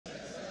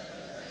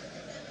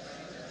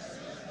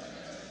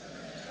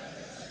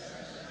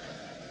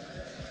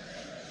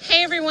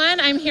everyone.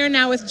 I'm here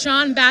now with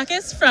John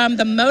Backus from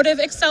the Motive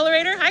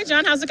Accelerator. Hi,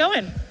 John. How's it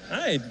going?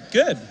 Hi,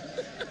 good.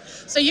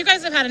 So you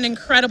guys have had an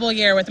incredible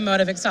year with the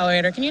Motive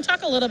Accelerator. Can you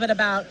talk a little bit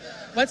about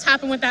what's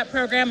happened with that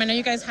program? I know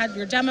you guys had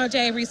your demo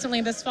day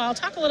recently this fall.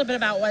 Talk a little bit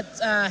about what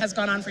has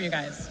gone on for you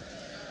guys.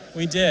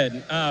 We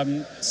did.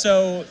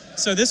 So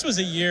this was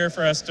a year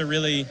for us to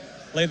really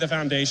lay the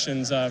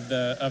foundations of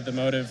the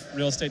Motive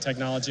Real Estate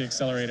Technology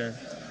Accelerator.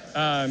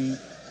 When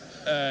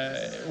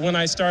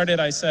I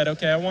started, I said,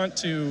 okay, I want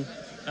to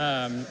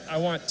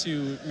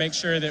make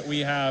sure that we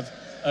have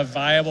a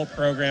viable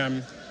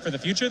program for the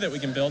future that we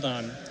can build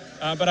on.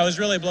 But I was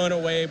really blown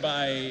away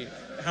by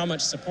how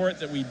much support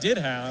that we did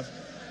have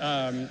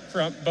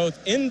from both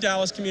in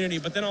Dallas community,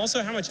 but then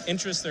also how much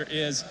interest there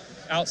is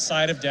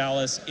outside of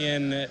Dallas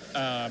in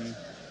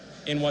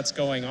what's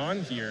going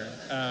on here.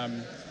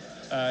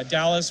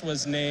 Dallas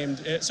was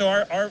named, so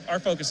our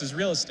focus is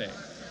real estate.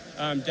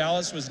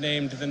 Dallas was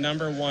named the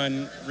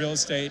 #1 real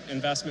estate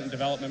investment and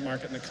development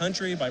market in the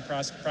country by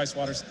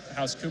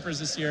PricewaterhouseCoopers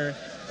this year.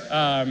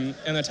 And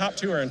the top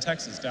two are in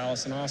Texas,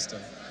 Dallas and Austin.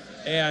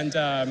 And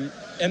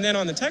then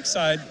on the tech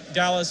side,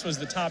 Dallas was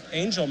the top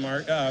angel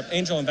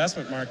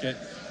investment market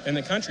in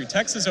the country.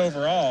 Texas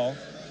overall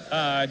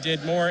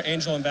did more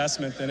angel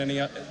investment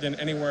than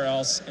anywhere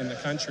else in the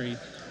country.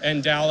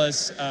 And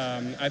Dallas,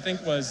 I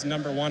think, was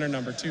 #1 or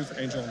 #2 for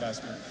angel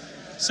investment.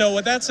 So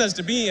what that says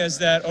to me is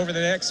that over the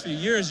next few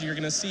years, you're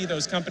going to see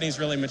those companies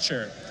really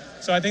mature.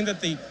 So I think that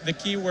the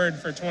key word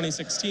for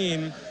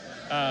 2016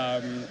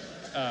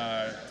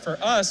 for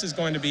us is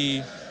going to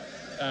be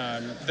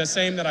the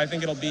same that I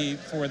think it'll be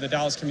for the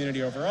Dallas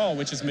community overall,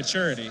 which is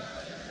maturity.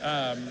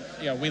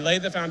 We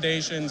laid the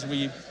foundations.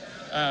 We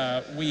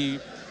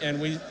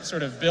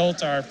sort of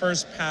built our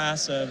first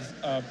pass of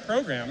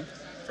program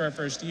for our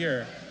first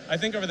year. I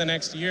think over the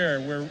next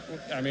year,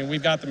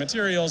 we've got the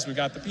materials, we've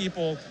got the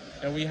people,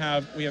 and we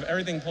have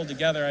everything pulled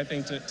together, I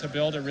think, to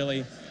build a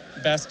really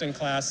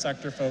best-in-class,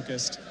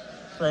 sector-focused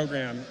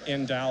program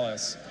in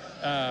Dallas.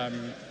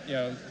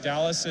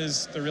 Dallas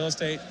is the real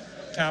estate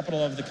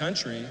capital of the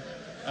country,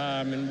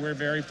 and we're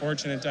very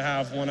fortunate to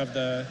have one of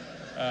the,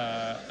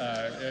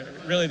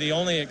 really the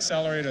only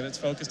accelerator that's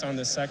focused on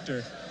this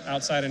sector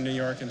outside of New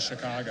York and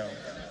Chicago.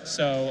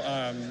 So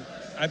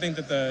I think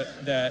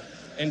that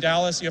in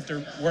Dallas, you have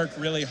to work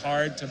really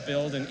hard to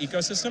build an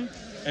ecosystem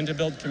and to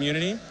build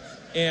community.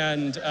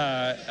 And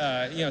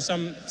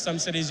some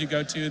cities you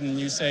go to and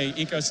you say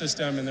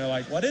ecosystem and they're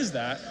like, what is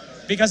that?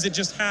 Because it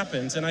just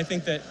happens. And I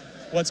think that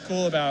what's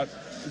cool about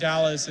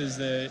Dallas is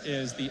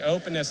the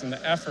openness and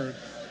the effort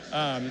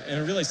and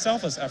a really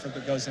selfless effort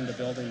that goes into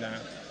building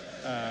that.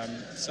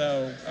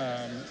 So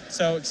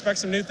expect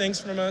some new things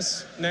from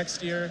us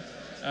next year.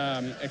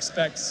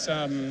 Expect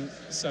some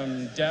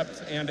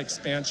depth and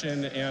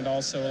expansion and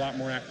also a lot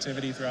more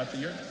activity throughout the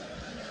year.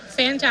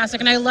 Fantastic.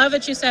 And I love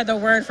that you said the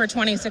word for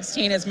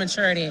 2016 is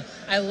maturity.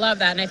 I love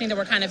that. And I think that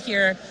we're kind of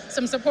hear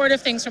some supportive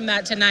things from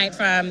that tonight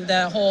from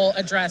the whole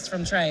address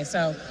from Trey.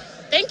 So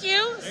thank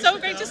you. Thanks, so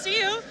great to see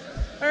you.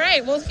 All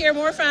right. We'll hear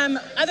more from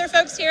other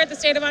folks here at the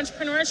State of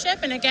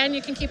Entrepreneurship. And again,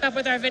 you can keep up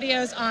with our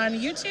videos on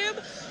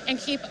YouTube and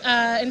keep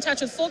in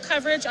touch with full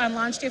coverage on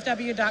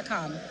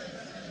launchdfw.com.